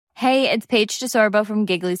Hey, it's Paige DeSorbo from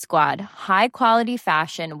Giggly Squad. High quality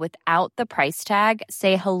fashion without the price tag.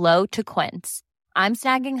 Say hello to Quince. I'm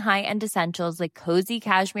snagging high-end essentials like cozy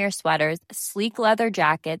cashmere sweaters, sleek leather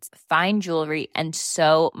jackets, fine jewelry, and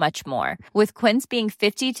so much more. With Quince being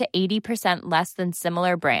 50 to 80% less than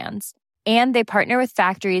similar brands. And they partner with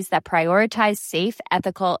factories that prioritize safe,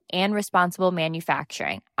 ethical, and responsible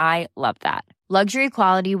manufacturing. I love that. Luxury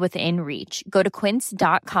quality within reach. Go to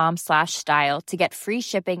quince.com/style to get free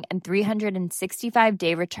shipping and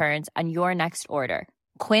 365-day returns on your next order.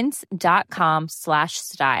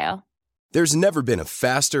 Quince.com/style. There's never been a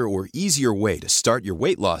faster or easier way to start your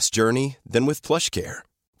weight loss journey than with PlushCare.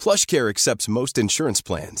 PlushCare accepts most insurance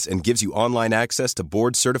plans and gives you online access to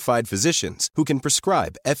board-certified physicians who can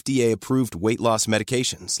prescribe FDA-approved weight loss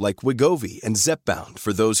medications like Wegovy and Zepbound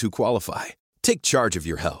for those who qualify. Take charge of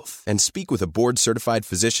your health and speak with a board-certified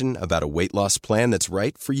physician about a weight loss plan that's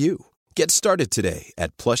right for you. Get started today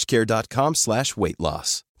at plushcare.com/weight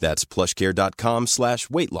loss. That's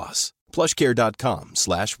plushcare.com/weight loss.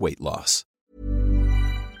 plushcare.com/weight loss.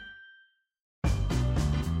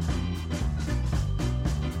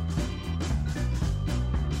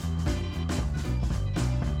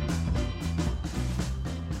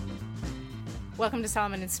 Welcome to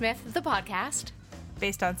Solomon and Smith, the podcast.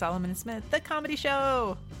 Based on Solomon and Smith, the comedy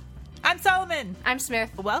show. I'm Solomon. I'm Smith.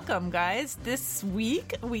 Welcome, guys. This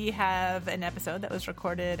week we have an episode that was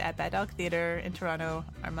recorded at Bad Dog Theatre in Toronto,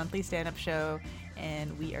 our monthly stand-up show,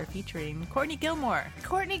 and we are featuring Courtney Gilmore.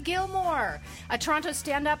 Courtney Gilmore, a Toronto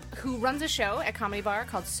stand-up who runs a show at Comedy Bar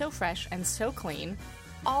called So Fresh and So Clean.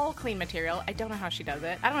 All clean material. I don't know how she does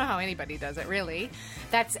it. I don't know how anybody does it, really.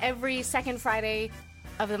 That's every second Friday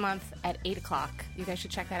of the month at 8 o'clock. You guys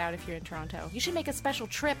should check that out if you're in Toronto. You should make a special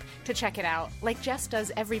trip to check it out, like Jess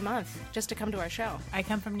does every month, just to come to our show. I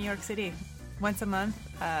come from New York City once a month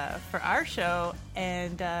for our show,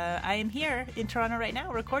 and I am here in Toronto right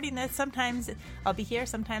now recording this. Sometimes I'll be here,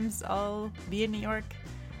 sometimes I'll be in New York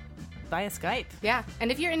via Skype. Yeah,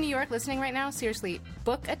 and if you're in New York listening right now, seriously,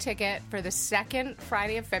 book a ticket for the second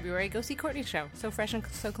Friday of February. Go see Courtney's show, So Fresh and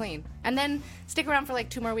So Clean. And then stick around for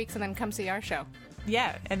like 2 more weeks and then come see our show.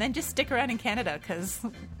 Yeah, and then just stick around in Canada, because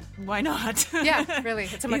why not? Yeah, really.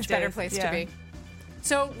 It's a much better place to be.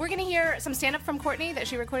 So we're going to hear some stand-up from Courtney that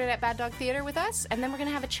she recorded at Bad Dog Theatre with us, and then we're going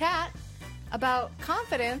to have a chat about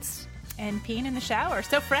confidence. And peeing in the shower.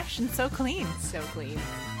 So fresh and so clean. So clean.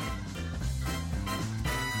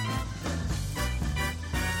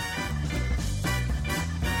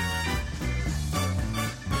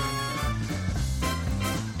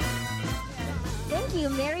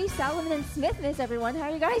 Mary Solomon and Smithmas, everyone. How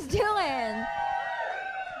are you guys doing?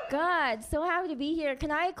 Good. So happy to be here.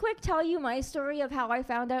 Can I quick tell you my story of how I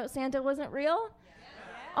found out Santa wasn't real?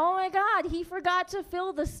 Oh my God, he forgot to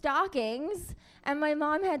fill the stockings, and my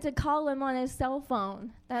mom had to call him on his cell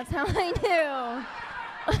phone. That's how I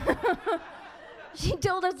knew. She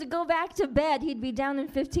told us to go back to bed. He'd be down in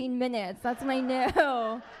 15 minutes. That's when I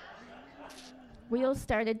knew. Wheels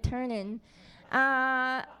started turning.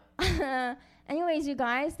 Anyways, you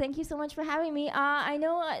guys, thank you so much for having me. I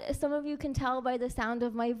know some of you can tell by the sound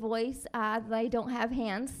of my voice that I don't have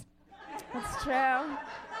hands. That's true.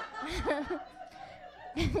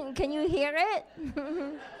 Can you hear it?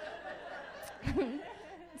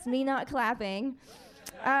 It's me not clapping.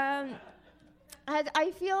 I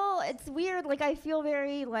feel, it's weird, like I feel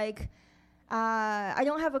very like, I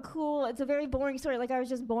don't have a cool, it's a very boring story. Like I was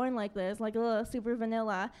just born like this, like a little super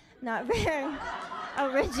vanilla, not very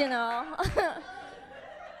original.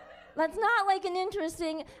 That's not like an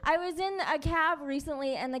interesting, I was in a cab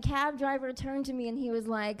recently and the cab driver turned to me and he was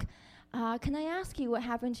like, can I ask you what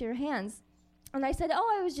happened to your hands? And I said,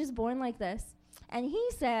 oh, I was just born like this. And he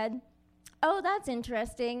said, oh, that's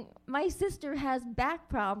interesting. My sister has back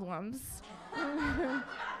problems.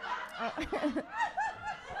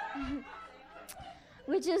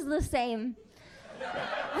 Which is the same.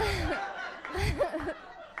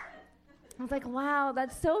 I was like, wow,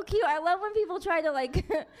 that's so cute. I love when people try to like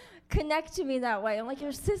connect to me that way. I'm like,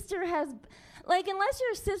 your sister has, like, unless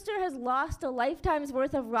your sister has lost a lifetime's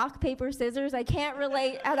worth of rock, paper, scissors, I can't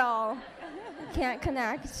relate at all. Can't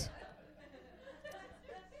connect.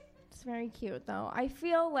 It's very cute though. I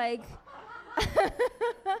feel like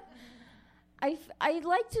I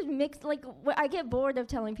like to mix, like, I get bored of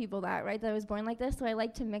telling people that, right, that I was born like this, so I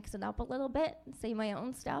like to mix it up a little bit and say my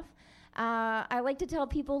own stuff. I like to tell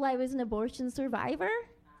people I was an abortion survivor,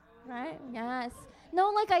 right? Yes. No,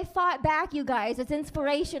 like I fought back, you guys. It's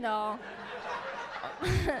inspirational.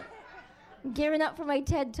 Gearing up for my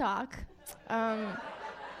TED Talk.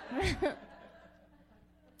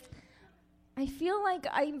 I I feel like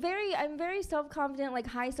I'm very self-confident, like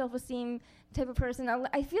high self-esteem type of person.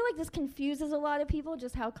 I feel like this confuses a lot of people,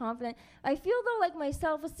 just how confident. I feel though like my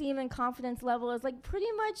self-esteem and confidence level is like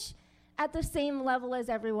pretty much at the same level as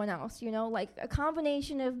everyone else, you know, like a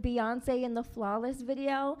combination of Beyonce in the Flawless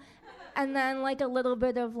video, and then like a little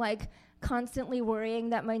bit of like constantly worrying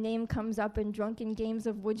that my name comes up in drunken games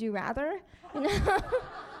of Would You Rather, you know,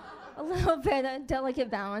 a little bit of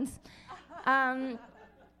delicate balance. I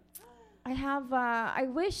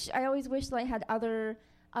always wish that I had other,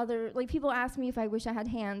 like people ask me if I wish I had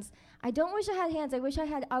hands. I don't wish I had hands, I wish I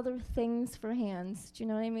had other things for hands. Do you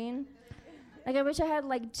know what I mean? Like I wish I had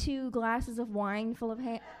like 2 glasses of wine full of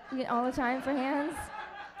all the time for hands.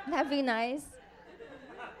 That'd be nice.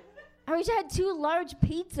 I wish I had 2 large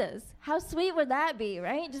pizzas. How sweet would that be,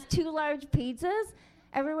 right? Just 2 large pizzas.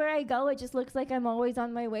 Everywhere I go, it just looks like I'm always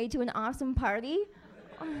on my way to an awesome party.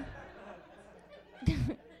 And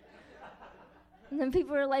then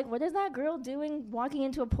people are like, what is that girl doing walking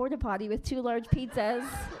into a porta potty with 2 large pizzas?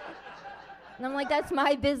 And I'm like, that's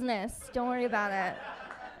my business. Don't worry about it.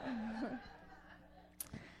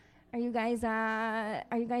 Are you guys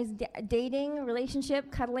dating, relationship,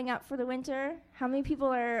 cuddling up for the winter? How many people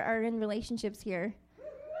are in relationships here?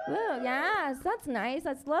 Ooh, yes, that's nice.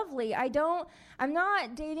 That's lovely. I'm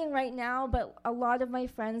not dating right now, but a lot of my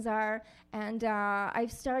friends are, and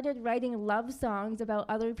I've started writing love songs about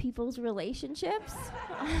other people's relationships,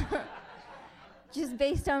 just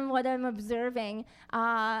based on what I'm observing.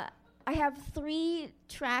 I have 3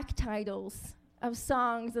 track titles of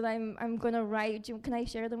songs that I'm going to write. Can I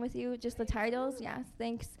share them with you? Just the titles? Yes,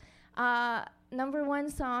 thanks. Number 1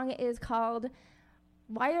 song is called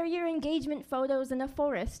Why Are Your Engagement Photos in a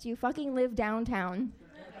Forest? You fucking live downtown.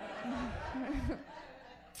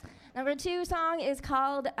 Number 2 song is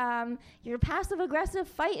called Your Passive-Aggressive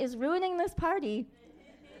Fight is Ruining This Party.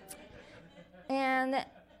 And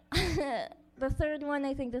the 3rd one,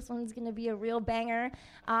 I think this one's going to be a real banger.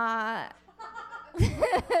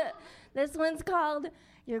 This one's called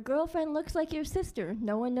Your Girlfriend Looks Like Your Sister.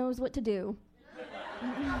 No one knows what to do.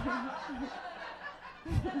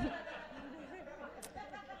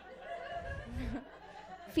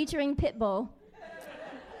 Featuring Pitbull.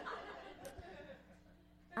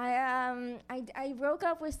 I broke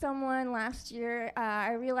up with someone last year.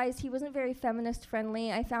 I realized he wasn't very feminist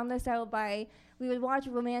friendly. I found this out we would watch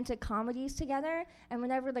romantic comedies together, and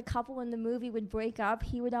whenever the couple in the movie would break up,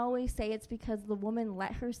 he would always say it's because the woman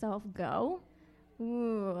let herself go.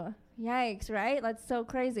 Ooh, yikes, right? That's so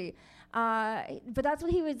crazy. But that's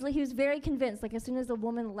what he was very convinced, like as soon as a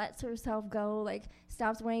woman lets herself go, like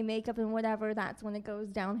stops wearing makeup and whatever, that's when it goes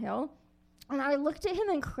downhill. And I looked at him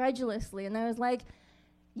incredulously, and I was like,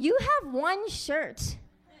 you have 1 shirt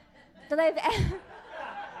that I've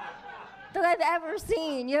ever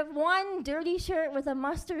seen. You have 1 dirty shirt with a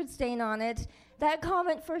mustard stain on it. That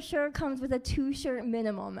comment for sure comes with a 2-shirt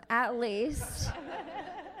minimum, at least.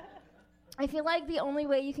 I feel like the only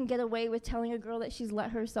way you can get away with telling a girl that she's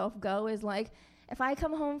let herself go is like, if I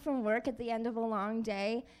come home from work at the end of a long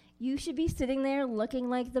day, you should be sitting there looking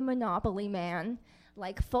like the Monopoly man.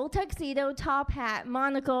 Like full tuxedo, top hat,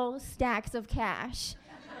 monocle, stacks of cash.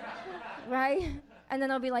 Right? And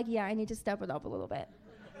then I'll be like, yeah, I need to step it up a little bit.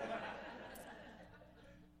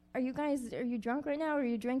 Are you drunk right now, or are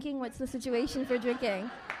you drinking? What's the situation for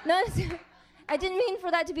drinking? No, I didn't mean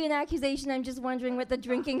for that to be an accusation. I'm just wondering what the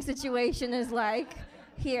drinking situation is like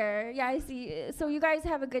here. Yeah, I see. So you guys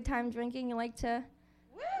have a good time drinking? You like to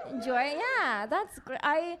enjoy it? Yeah, that's great.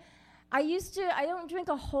 I don't drink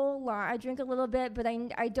a whole lot. I drink a little bit, but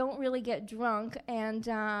I don't really get drunk. And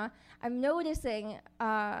I'm noticing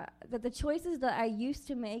that the choices that I used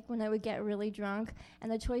to make when I would get really drunk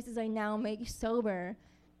and the choices I now make sober,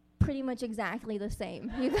 pretty much exactly the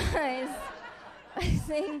same. You guys,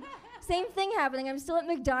 same thing happening. I'm still at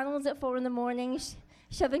McDonald's at 4 a.m,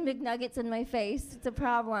 shoving McNuggets in my face. It's a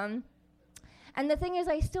problem. And the thing is,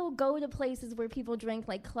 I still go to places where people drink,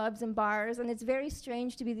 like clubs and bars, and it's very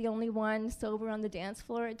strange to be the only one sober on the dance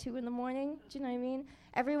floor at 2 a.m. Do you know what I mean?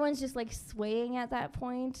 Everyone's just like swaying at that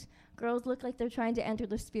point. Girls look like they're trying to enter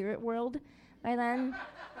the spirit world by then.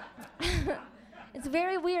 It's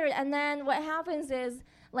very weird. And then what happens is,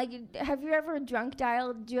 like, have you ever drunk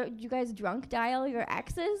dialed? Do you guys drunk dial your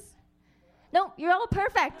exes? No, you're all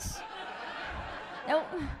perfect. No.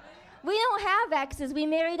 We don't have exes. We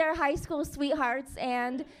married our high school sweethearts,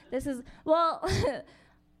 and this is, well,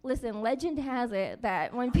 listen, legend has it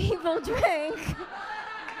that when people drink,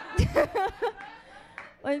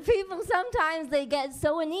 when people sometimes they get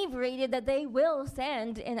so inebriated that they will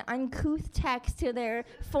send an uncouth text to their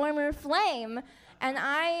former flame, And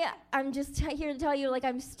I'm just here to tell you, like,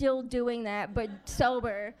 I'm still doing that, but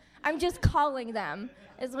sober. I'm just calling them,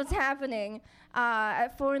 is what's happening.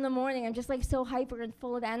 At 4 a.m, I'm just, like, so hyper and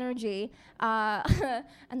full of energy. And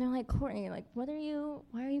they're like, Courtney, like, why are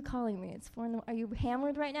you calling me? It's 4 a.m. Are you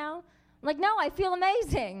hammered right now? I'm like, no, I feel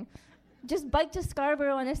amazing. Just bike to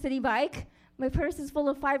Scarborough on a city bike. My purse is full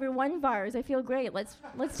of Fiber One bars. I feel great. Let's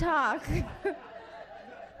talk.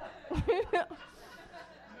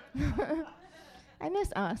 I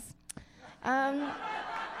miss us.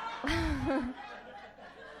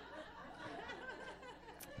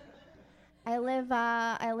 I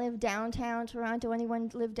live downtown Toronto.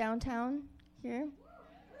 Anyone live downtown here?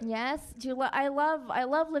 Yes. I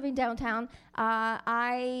love living downtown.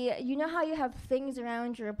 You know how you have things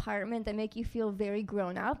around your apartment that make you feel very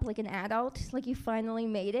grown up, like an adult, like you finally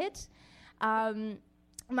made it.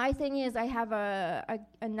 My thing is I have a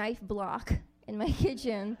knife block in my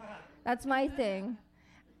kitchen. That's my thing.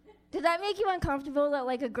 Did that make you uncomfortable that,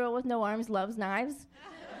 like, a girl with no arms loves knives?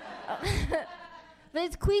 But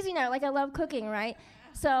it's Cuisinart, like, I love cooking, right?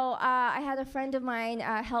 So I had a friend of mine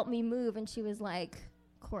help me move, and she was like,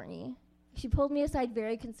 Courtney, she pulled me aside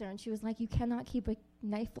very concerned. She was like, you cannot keep a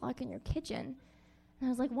knife block in your kitchen. And I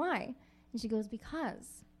was like, why? And she goes,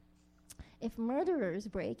 because if murderers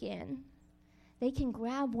break in, they can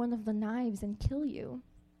grab one of the knives and kill you.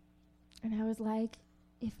 And I was like,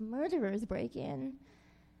 if murderers break in,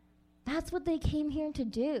 that's what they came here to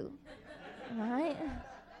do, right?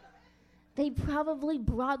 They probably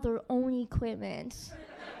brought their own equipment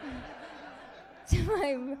to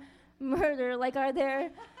my murder. Like, are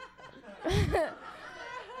there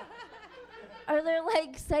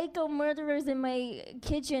like psycho murderers in my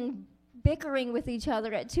kitchen bickering with each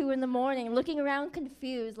other at 2 a.m, looking around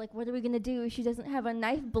confused, like, what are we gonna do if she doesn't have a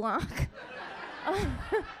knife block?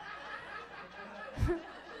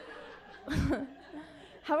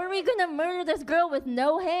 How are we gonna murder this girl with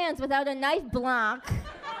no hands without a knife block?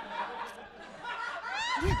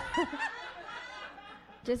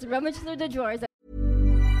 Just rummage through the drawers.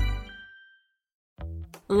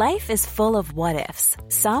 Life is full of what-ifs.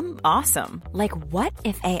 Some awesome, like what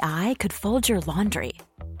if AI could fold your laundry?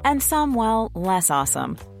 And some, well, less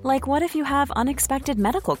awesome, like what if you have unexpected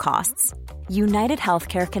medical costs? United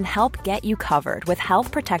Healthcare can help get you covered with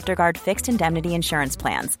Health Protector Guard fixed indemnity insurance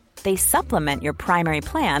plans. They supplement your primary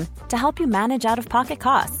plan to help you manage out-of-pocket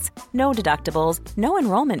costs. No deductibles, no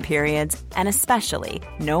enrollment periods, and especially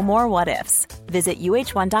no more what-ifs. Visit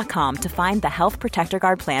uh1.com to find the Health Protector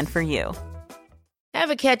Guard plan for you.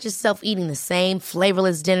 Ever catch yourself eating the same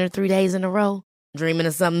flavorless dinner 3 days in a row? Dreaming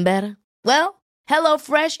of something better? Well,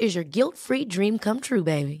 HelloFresh is your guilt-free dream come true,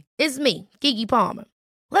 baby. It's me, Keke Palmer.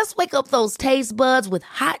 Let's wake up those taste buds with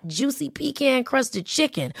hot, juicy pecan-crusted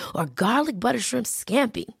chicken or garlic butter shrimp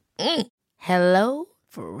scampi. Hello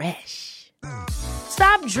Fresh.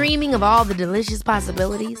 Stop dreaming of all the delicious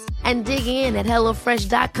possibilities and dig in at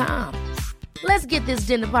HelloFresh.com. Let's get this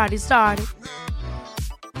dinner party started.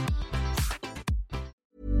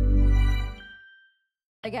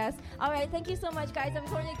 I guess. All right, thank you so much, guys. I'm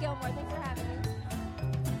Courtney Gilmore. Thanks for having me.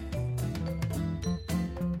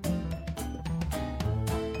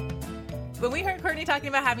 When we heard Courtney talking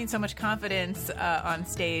about having so much confidence on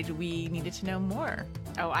stage, we needed to know more.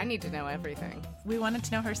 Oh, I need to know everything. We wanted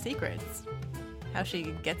to know her secrets. How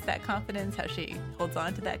she gets that confidence, how she holds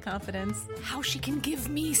on to that confidence. How she can give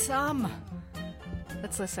me some.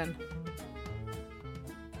 Let's listen.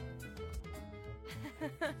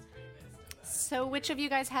 So which of you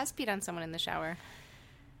guys has peed on someone in the shower?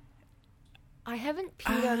 I haven't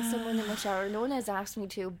peed on someone in the shower. No one has asked me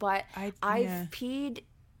to, but I've peed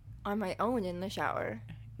on my own in the shower.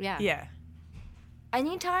 Yeah.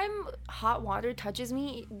 Anytime hot water touches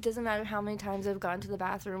me, it doesn't matter how many times I've gone to the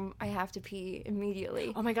bathroom, I have to pee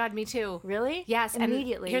immediately. Oh my God, me too. Really? Yes,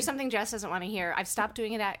 immediately. And here's something Jess doesn't want to hear. I've stopped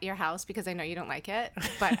doing it at your house because I know you don't like it,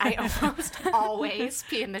 but I almost always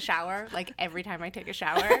pee in the shower, like every time I take a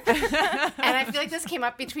shower. And I feel like this came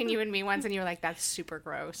up between you and me once, and you were like, that's super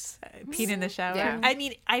gross. Peed in the shower? Yeah. I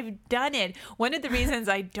mean, I've done it. One of the reasons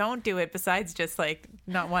I don't do it, besides just like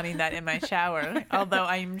not wanting that in my shower, although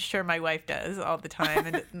I'm sure my wife does all the time,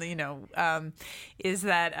 and you know, is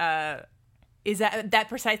that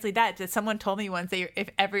precisely that someone told me once that if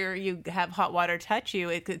ever you have hot water touch you,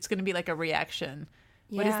 it's going to be like a reaction.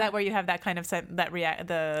 Yeah. What is that where you have that kind of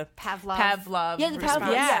the Pavlov yeah, the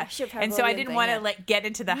Pavlov, yeah. Sure, and so I didn't want to like get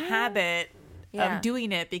into the habit of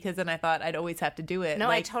doing it, because then I thought I'd always have to do it. No,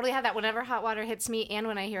 like, I totally have that. Whenever hot water hits me and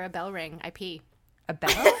when I hear a bell ring, I pee. A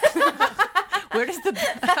bell? Where does the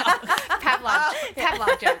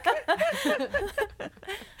Pavlov joke.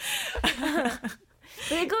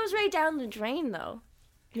 But it goes right down down the drain, though.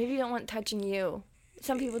 Maybe you don't want touching you.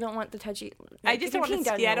 Some people don't want the touchy. I just don't want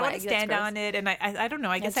to. Yeah, I don't want to stand on it, and I don't know.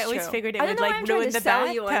 I guess I always figured it would like ruin the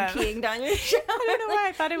bathtub. You on peeing down your shower. I don't know why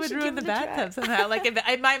I thought it would ruin the bathtub somehow. Like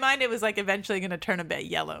in my mind, it was like eventually going to turn a bit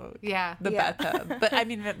yellow. Yeah, the bathtub. But I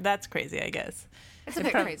mean, that's crazy. I guess. It's a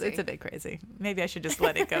bit crazy. It's a bit crazy. Maybe I should just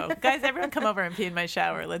let it go. Guys, everyone come over and pee in my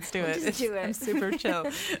shower. Let's do it. Just do it. I'm super chill.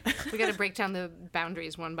 We got to break down the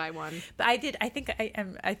boundaries one by one. But I did. I think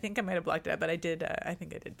I might have blocked it out, but I did. I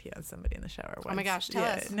think I did pee on somebody in the shower once. Oh my gosh, tell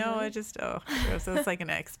us. No, I just gross. It's like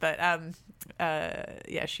an ex. But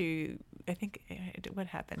yeah, she. I think what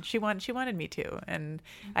happened. She wanted me to, and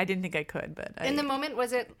I didn't think I could. But in the moment,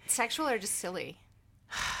 was it sexual or just silly?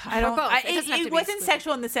 I don't. Both. It wasn't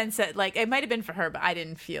sexual in the sense that like it might have been for her, but I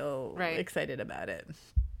didn't feel excited about it.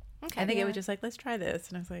 Okay, I think it was just like, let's try this,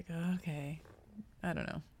 and I was like, oh, okay. I don't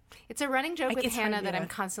know. It's a running joke with Hannah that I'm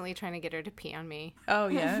constantly trying to get her to pee on me. Oh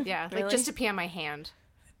yeah, yeah, really? like just to pee on my hand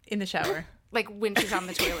in the shower, like when she's on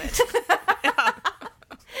the toilet.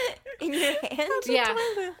 In your hand? Yeah.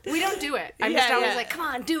 We don't do it. I'm just always like, come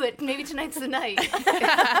on, do it. Maybe tonight's the night.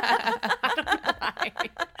 I don't know why.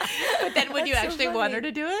 But then would you actually want her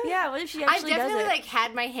to do it? Yeah, what if she actually does it? I've definitely like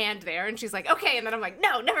had my hand there and she's like, okay. And then I'm like,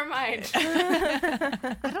 no, never mind.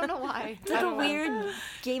 I don't know why. It's like a weird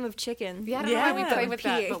game of chicken. Yeah, I don't know why we play with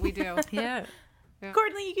that, but we do. Yeah.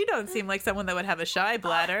 Courtney, you don't seem like someone that would have a shy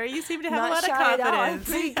bladder. You seem to have a lot of Not shy at all. I'm confidence.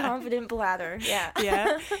 pretty confident bladder. Yeah.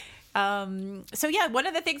 Yeah. So yeah, one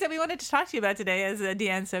of the things that we wanted to talk to you about today, as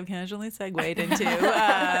Deanne so casually segued into,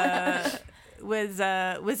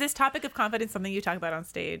 was this topic of confidence, something you talk about on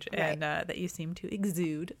stage, and that you seem to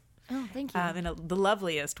exude. Oh, thank you. In the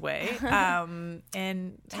loveliest way.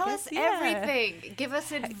 And tell us everything. Give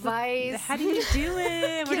us advice. How do you do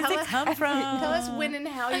it? Where does it come from? Tell us when and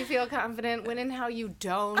how you feel confident, when and how you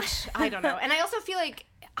don't. I don't know. And I also feel like,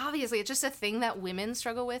 obviously, it's just a thing that women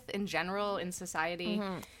struggle with in general in society.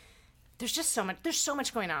 Mm-hmm. There's just so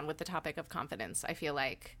much going on with the topic of confidence, I feel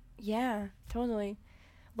like. Yeah, totally.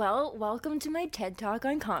 Well, welcome to my TED Talk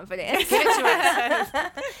on confidence. Give it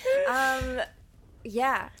to us.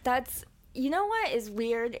 Yeah, that's, you know what is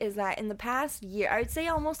weird is that in the past year, I would say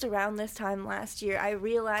almost around this time last year, I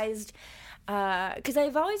realized, because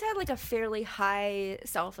I've always had like a fairly high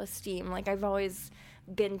self-esteem, like I've always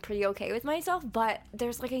been pretty okay with myself, but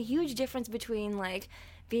there's like a huge difference between like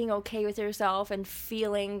being okay with yourself and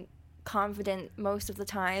feeling confident most of the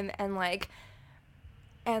time and like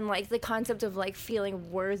the concept of like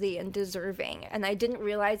feeling worthy and deserving. And I didn't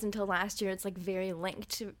realize until last year it's like very linked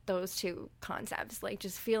to those two concepts, like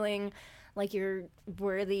just feeling like you're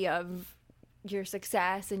worthy of your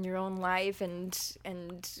success in your own life and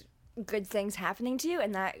good things happening to you,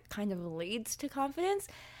 and that kind of leads to confidence.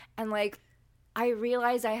 And like I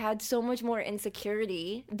realized I had so much more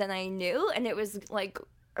insecurity than I knew, and it was like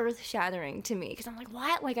earth-shattering to me because I'm like,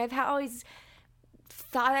 what? Like I've always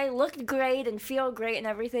thought I looked great and feel great and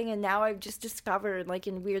everything, and now I've just discovered, like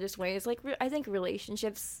in weirdest ways, like I think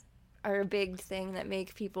relationships are a big thing that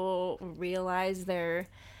make people realize their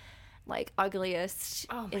like ugliest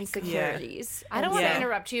insecurities. I don't want to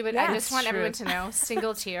interrupt you, but I just want everyone to know,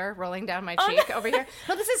 single tear rolling down my cheek over here.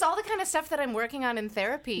 No, this is all the kind of stuff that I'm working on in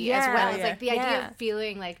therapy as well. It's like the idea of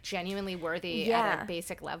feeling like genuinely worthy at a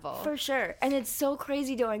basic level. For sure. And it's so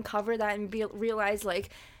crazy to uncover that and realize like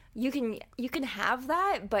you can have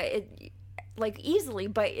that, but it like easily,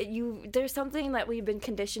 but there's something that we've been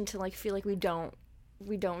conditioned to like feel like we don't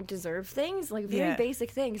deserve things, like very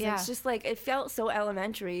basic things. It's just like it felt so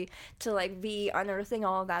elementary to like be unearthing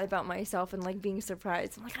all of that about myself and like being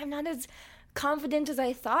surprised. I'm like, I'm not as confident as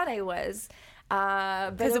I thought I was.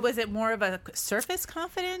 Because was it more of a surface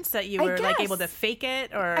confidence that you were like able to fake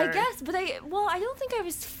it, or I guess, but I don't think I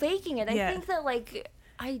was faking it. I think that like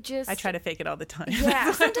I try to fake it all the time.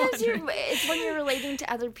 Yeah, sometimes it's when you're relating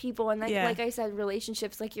to other people, and like I said,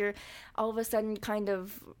 relationships, like you're all of a sudden kind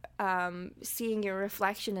of seeing your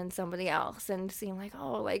reflection in somebody else and seeing like,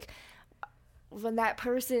 oh, like when that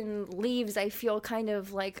person leaves, I feel kind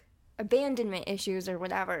of like abandonment issues or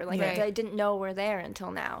whatever, like that I didn't know were there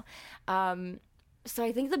until now. So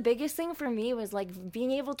I think the biggest thing for me was like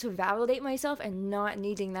being able to validate myself and not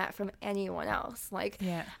needing that from anyone else. Like,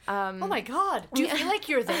 oh my God, do you feel like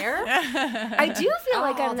you're there? I do feel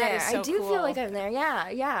like I'm there. So I do cool. feel like I'm there.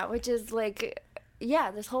 Yeah. Which is like,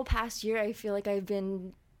 this whole past year, I feel like I've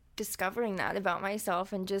been discovering that about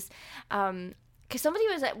myself, and just, because somebody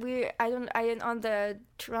was on the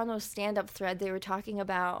Toronto stand-up thread, they were talking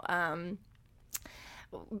about,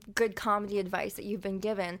 good comedy advice that you've been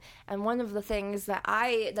given, and one of the things that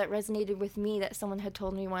resonated with me that someone had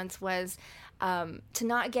told me once was to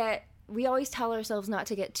not get we always tell ourselves not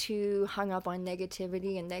to get too hung up on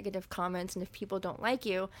negativity and negative comments and if people don't like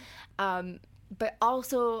you. But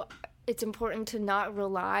also it's important to not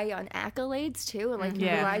rely on accolades too, and like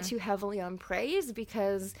rely too heavily on praise,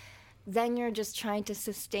 because then you're just trying to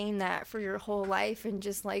sustain that for your whole life and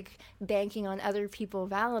just like banking on other people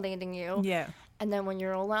validating you. Yeah. And then when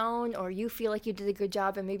you're alone or you feel like you did a good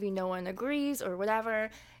job and maybe no one agrees or whatever,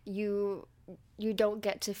 you don't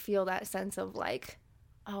get to feel that sense of like,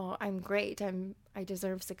 oh, I'm great, I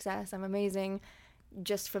deserve success, I'm amazing,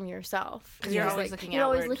 just from yourself. Because you're always looking You're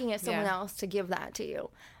always looking at someone else to give that to you.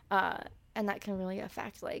 And that can really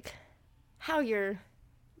affect like how you're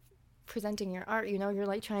presenting your art. You know, you're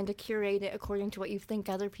like trying to curate it according to what you think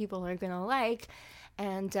other people are gonna like,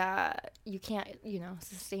 and you can't,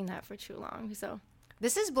 sustain that for too long. So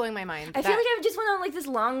this is blowing my mind. I feel like I just went on like this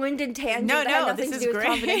long-winded tangent that had nothing to do with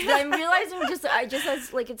confidence. But I'm realizing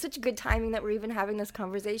it's such good timing that we're even having this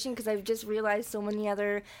conversation, because I've just realized so many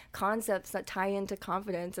other concepts that tie into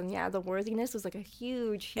confidence. And yeah, the worthiness was like a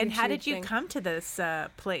huge And how did you thing. come to this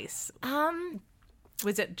place?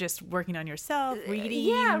 Was it just working on yourself, reading?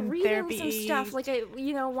 Yeah, reading therapy? some stuff. Like,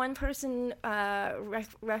 one person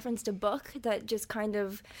referenced a book that just kind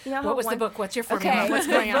of, What was the book? What's your formula? Okay, What's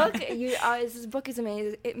going on? This book is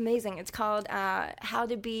amazing. It's called How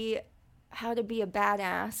to Be a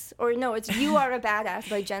Badass. Or no, it's You Are a Badass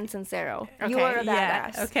by Jen Sincero. Okay. You Are a Badass.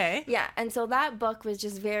 Yeah, okay. Yeah, and so that book was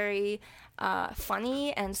just very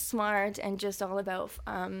funny and smart and just all about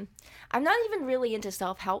I'm not even really into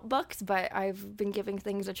self-help books, but I've been giving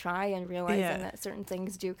things a try and realizing that certain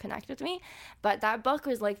things do connect with me. But that book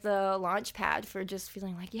was like the launch pad for just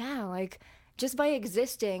feeling like, just by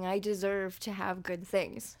existing, I deserve to have good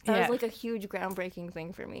things. That was like a huge groundbreaking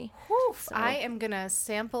thing for me. So. I am going to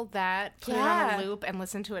sample that, put it on a loop, and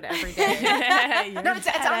listen to it every day. No, it's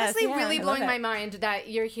honestly really blowing my mind that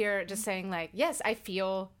you're here just saying like, yes, I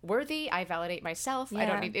feel worthy. I validate myself. I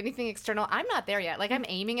don't need anything external. I'm not there yet. Like, I'm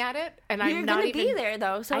aiming at it, and I'm not even... You're going to be there,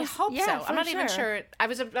 though. So I hope so. I'm not even sure. I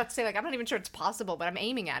was about to say, like, I'm not even sure it's possible, but I'm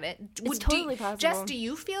aiming at it. It's totally possible. Jess, do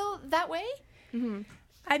you feel that way? Mm-hmm.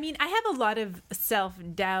 I mean, I have a lot of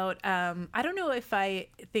self-doubt. I don't know if I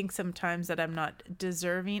think sometimes that I'm not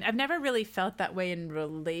deserving. I've never really felt that way in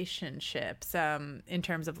relationships, in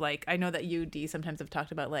terms of like, I know that you, Dee, sometimes have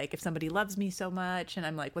talked about like, if somebody loves me so much and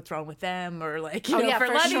I'm like, what's wrong with them? Or like, for loving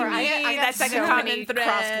me, I that's like so a common many thread.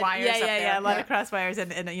 crossed wires up there. A lot of crossed wires.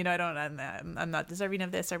 And I'm not deserving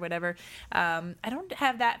of this or whatever. I don't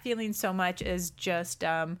have that feeling so much as just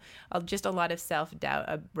a lot of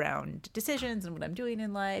self-doubt around decisions and what I'm doing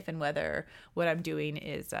in life, and whether what I'm doing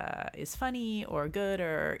is funny or good,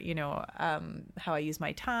 or how I use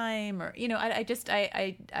my time, or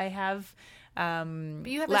I have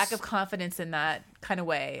lack of confidence in that kind of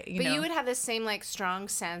way. But you would have the same like strong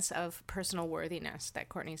sense of personal worthiness that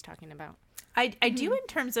Courtney's talking about. I do in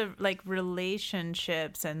terms of like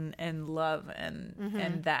relationships and love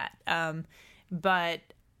and that, but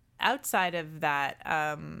outside of that,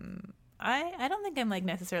 I don't think I'm like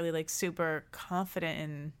necessarily like super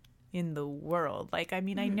confident in the world. Like, I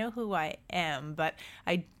mean, I know who I am, but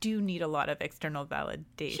I do need a lot of external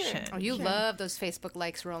validation. Sure. Oh, you love those Facebook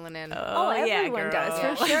likes rolling in. Everyone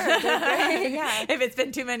does, for sure. Yeah. If it's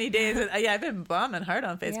been too many days, I've been bombing hard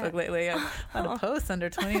on Facebook lately. I'm on a post under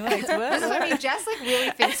 20 likes. This is what I mean. Jess like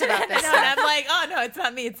really thinks about this. And I'm like, oh no, it's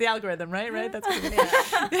not me. It's the algorithm, right? That's what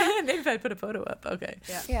maybe if I put a photo up, okay.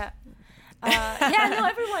 Yeah.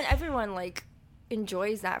 Everyone like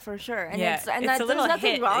enjoys that for sure, and there's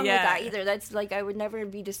nothing wrong with that either. That's like, I would never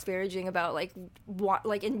be disparaging about like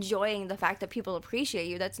enjoying the fact that people appreciate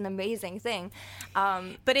you. That's an amazing thing.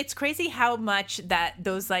 But it's crazy how much that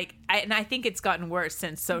those like, I think it's gotten worse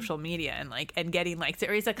since social media and getting like,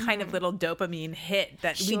 there is a kind of little dopamine hit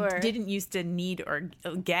that we didn't used to need or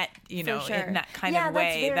get, in that kind of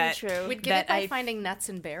way. That's very true. We'd get it by finding nuts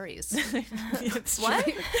and berries. What?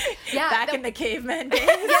 Back in the caveman days.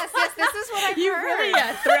 Yes, this is what I've heard. Really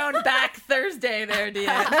thrown back Thursday there, Dia.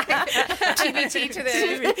 TBT to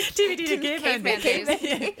the TBT to caveman days.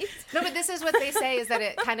 No, but this is what they say, is that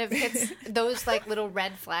it kind of hits those like little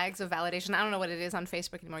red flags of validation. I don't know what it is on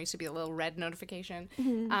Facebook anymore. It used to be a little red notification.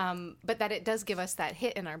 But that it does give us that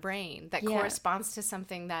hit in our brain that corresponds to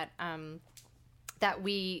something that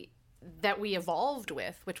we evolved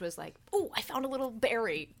with, which was like, oh, I found a little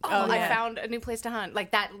berry. I found a new place to hunt.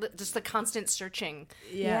 Like that, just the constant searching.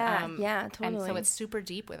 Totally. And so it's super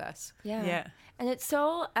deep with us. Yeah. And it's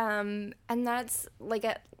so, and that's like,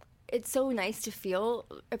 it's so nice to feel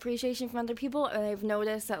appreciation from other people. And I've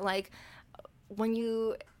noticed that like,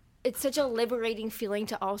 it's such a liberating feeling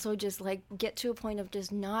to also just like get to a point of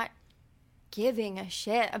just not giving a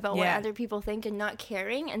shit about what other people think and not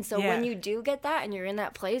caring. And so when you do get that and you're in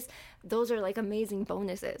that place, those are like amazing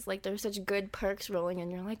bonuses. Like there's such good perks rolling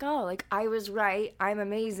and you're like, oh, like I was right, I'm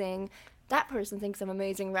amazing, that person thinks I'm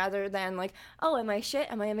amazing, rather than like, oh, am I shit,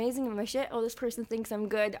 am I amazing, am I shit, oh, this person thinks I'm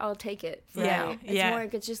good, I'll take it for now. It's more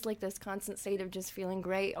like, it's just like this constant state of just feeling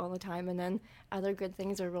great all the time, and then other good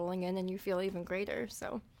things are rolling in and you feel even greater.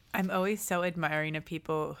 So I'm always so admiring of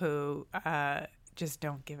people who just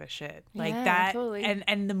don't give a shit like that. Totally.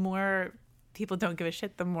 And the more people don't give a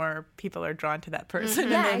shit, the more people are drawn to that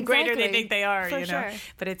person, and the greater they think they are. For sure.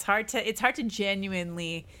 But it's hard to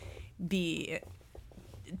genuinely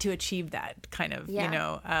achieve that kind of,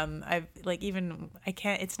 I've like, even I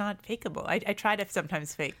can't. It's not fakeable. I try to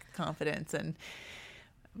sometimes fake confidence, and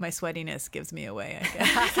my sweatiness gives me away, I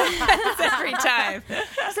guess. Every time.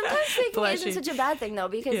 Sometimes faking isn't such a bad thing, though,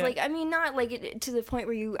 because, like, I mean, not, like, to the point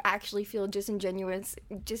where you actually feel disingenuous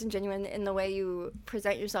in the way you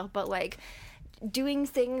present yourself, but, like, doing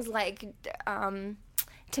things, like,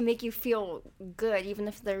 to make you feel good, even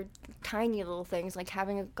if they're tiny little things, like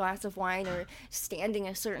having a glass of wine or standing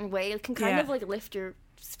a certain way, it can kind of, like, lift your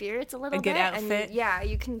spirits a little bit. A good outfit. And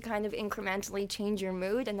you can kind of incrementally change your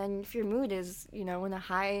mood, and then if your mood is, in a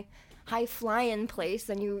high flying place,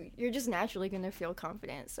 then you're just naturally going to feel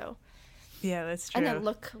confident. So yeah, that's true. And then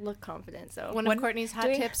look confident. So one of Courtney's hot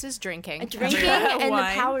tips is drinking. And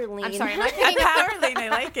the power lean. I'm sorry, am I picking up power lean? I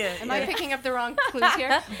like it. Am I picking up the wrong clues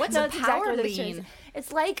here? What's a power lean?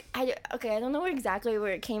 It's like, I don't know exactly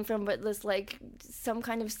where it came from, but this, like, some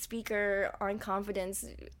kind of speaker on confidence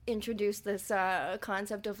introduced this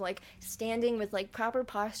concept of, like, standing with, like, proper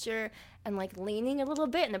posture and, like, leaning a little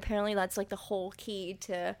bit, and apparently that's, like, the whole key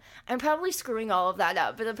to, I'm probably screwing all of that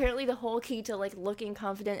up, but apparently the whole key to, like, looking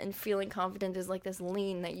confident and feeling confident is, like, this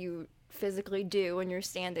lean that you physically do when you're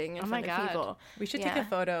standing in front of people. We should take a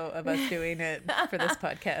photo of us doing it for this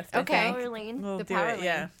podcast. Okay. Power lean. We'll do it,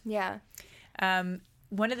 yeah. Yeah.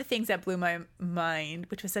 One of the things that blew my mind,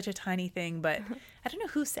 which was such a tiny thing, but I don't know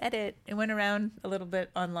who said it. It went around a little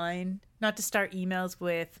bit online, not to start emails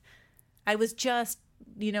with, I was just,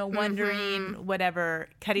 wondering, whatever,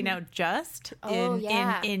 cutting out just in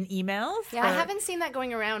emails. Yeah, I haven't seen that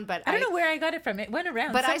going around, but I don't know where I got it from. It went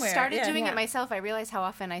around but somewhere. I started doing it myself. I realized how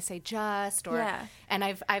often I say just, and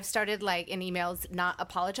I've started, like, in emails not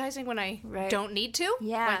apologizing when I don't need to.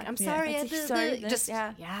 Yeah. Like, I'm sorry.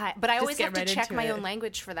 But I always have to check my own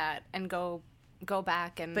language for that and go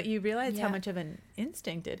back. And but you realize how much of an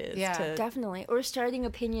instinct it is. Yeah, definitely. Or starting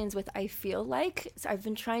opinions with I feel like. So I've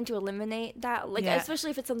been trying to eliminate that, like, especially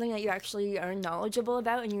if it's something that you actually are knowledgeable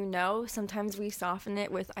about and sometimes we soften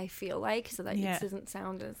it with I feel like, so that it doesn't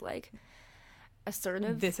sound as, like,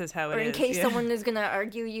 assertive. This is how it is. Or in case someone is going to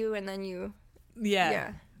argue you and then you...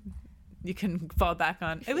 Yeah. You can fall back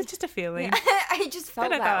on, it was just a feeling. I just felt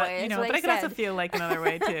that way. But I could also feel like another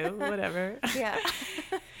way too. Whatever. Yeah.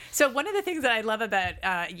 So one of the things that I love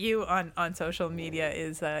about you on social media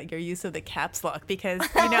is your use of the caps lock, because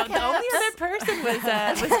the only other person was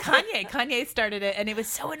Kanye. Kanye started it, and it was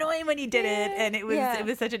so annoying when he did it, and it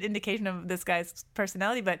was such an indication of this guy's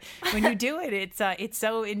personality. But when you do it, it's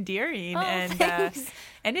so endearing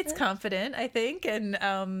and it's confident, I think, and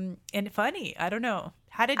funny. I don't know.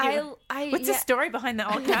 How did you? What's the story behind the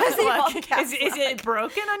all caps lock? Is it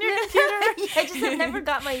broken on your computer? I never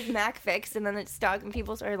got my Mac fixed, and then it stuck, and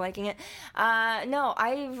people started liking it. No,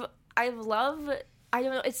 I've loved. I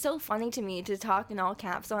don't know. It's so funny to me to talk in all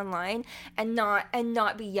caps online and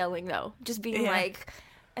not be yelling, though. Just being like,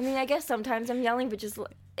 I mean, I guess sometimes I'm yelling, but just.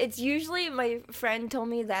 It's usually, my friend told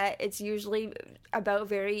me that it's usually about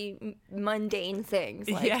very mundane things.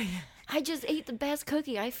 Like, I just ate the best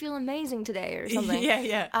cookie. I feel amazing today, or something.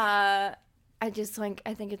 I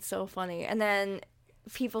think it's so funny. And then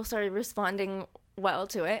people started responding well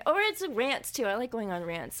to it. Or it's rants, too. I like going on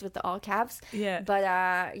rants with the all caps. Yeah. But,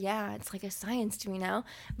 it's like a science to me now.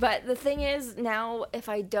 But the thing is, now, if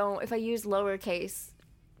I use lowercase,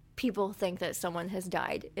 people think that someone has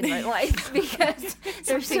died in my life because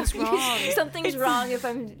something's wrong. Something's wrong if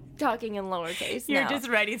I'm talking in lowercase. You're just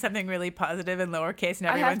writing something really positive in lowercase, and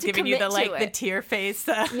everyone's giving you the tear face.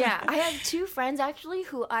 Yeah, I have two friends actually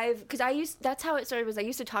who that's how it started. Was I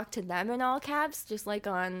used to talk to them in all caps, just like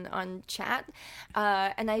on chat,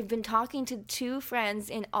 and I've been talking to two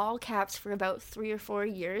friends in all caps for about 3 or 4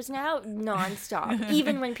 years now, nonstop.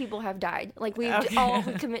 Even when people have died, like we all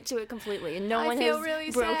commit to it completely, and no one has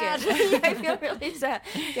really broken. Sad. I feel really sad.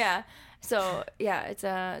 Yeah. So yeah, it's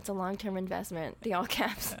a long-term investment. The all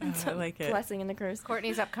caps. It's I like it. Blessing and a curse.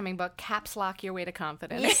 Courtney's upcoming book, Caps Lock Your Way to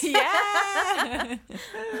Confidence. Yeah.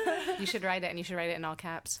 You should write it, and you should write it in all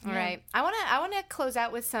caps. All right. I wanna close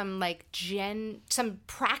out with some some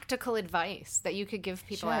practical advice that you could give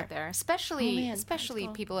people out there, especially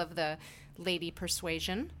people of the lady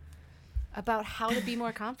persuasion, about how to be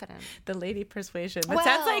more confident. The lady persuasion. That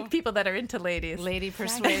sounds like people that are into ladies. Lady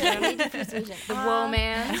persuasion. Lady persuasion. The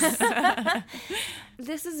womance.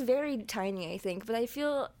 This is very tiny, I think, but I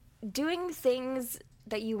feel doing things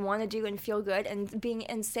that you want to do and feel good,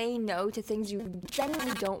 and saying no to things you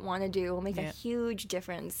genuinely don't want to do will make a huge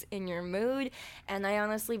difference in your mood. And I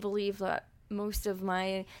honestly believe that most of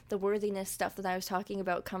the worthiness stuff that I was talking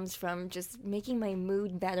about comes from just making my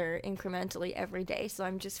mood better incrementally every day. So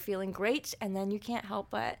I'm just feeling great, and then you can't help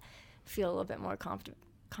but feel a little bit more confident.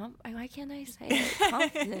 Why can't I say it?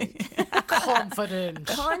 Confident.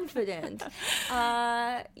 Confident.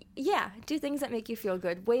 Yeah, do things that make you feel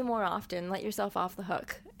good way more often. Let yourself off the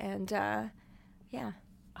hook. And yeah.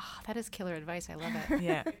 Oh, that is killer advice. I love it.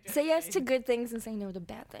 Yeah. Say yes to good things and say no to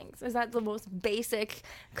bad things. Is that the most basic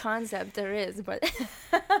concept there is? But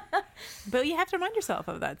you have to remind yourself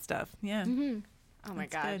of that stuff. Yeah. Mm-hmm. Oh my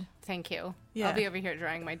God. Good. Thank you. Yeah. I'll be over here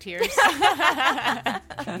drying my tears.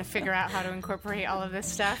 Trying to figure out how to incorporate all of this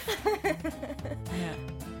stuff. Yeah.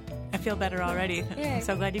 I feel better already. Yeah. I'm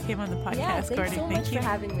so glad you came on the podcast, Courtney. Thanks so much for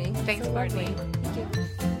having me. Thanks, so Courtney. Thank you.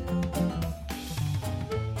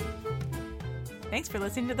 Thanks for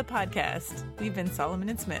listening to the podcast. We've been Solomon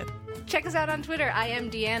and Smith. Check us out on Twitter. I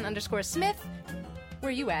am Deanne_Smith.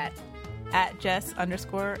 Where you at? At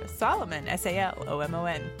Jess_Solomon,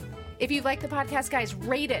 SALOMON. If you like the podcast, guys,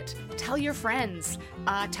 rate it. Tell your friends.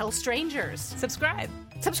 Tell strangers. Subscribe.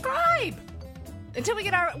 Until we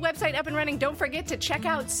get our website up and running, don't forget to check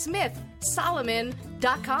out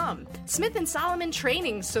SmithSolomon.com. Smith & Solomon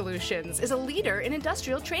Training Solutions is a leader in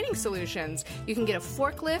industrial training solutions. You can get a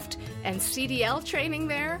forklift and CDL training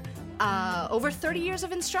there, over 30 years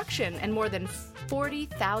of instruction, and more than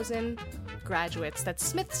 40,000 graduates.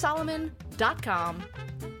 That's SmithSolomon.com.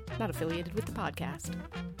 Not affiliated with the podcast.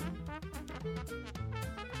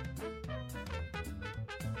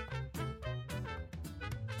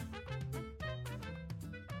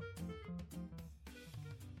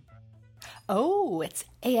 Oh, it's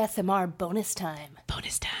ASMR bonus time.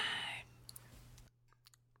 Bonus time.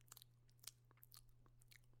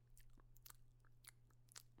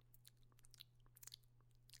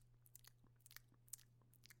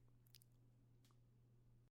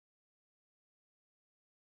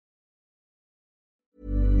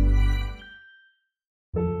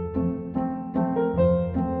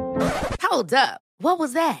 Hold up. What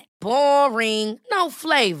was that? Boring. No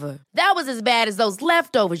flavor. That was as bad as those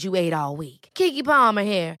leftovers you ate all week. Keke Palmer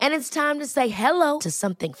here, and it's time to say hello to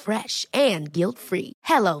something fresh and guilt-free.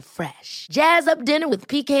 Hello Fresh. Jazz up dinner with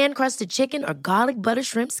pecan-crusted chicken or garlic butter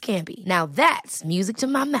shrimp scampi. Now that's music to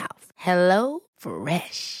my mouth. Hello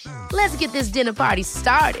Fresh. Let's get this dinner party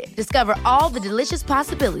started. Discover all the delicious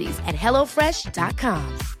possibilities at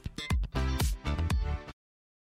HelloFresh.com.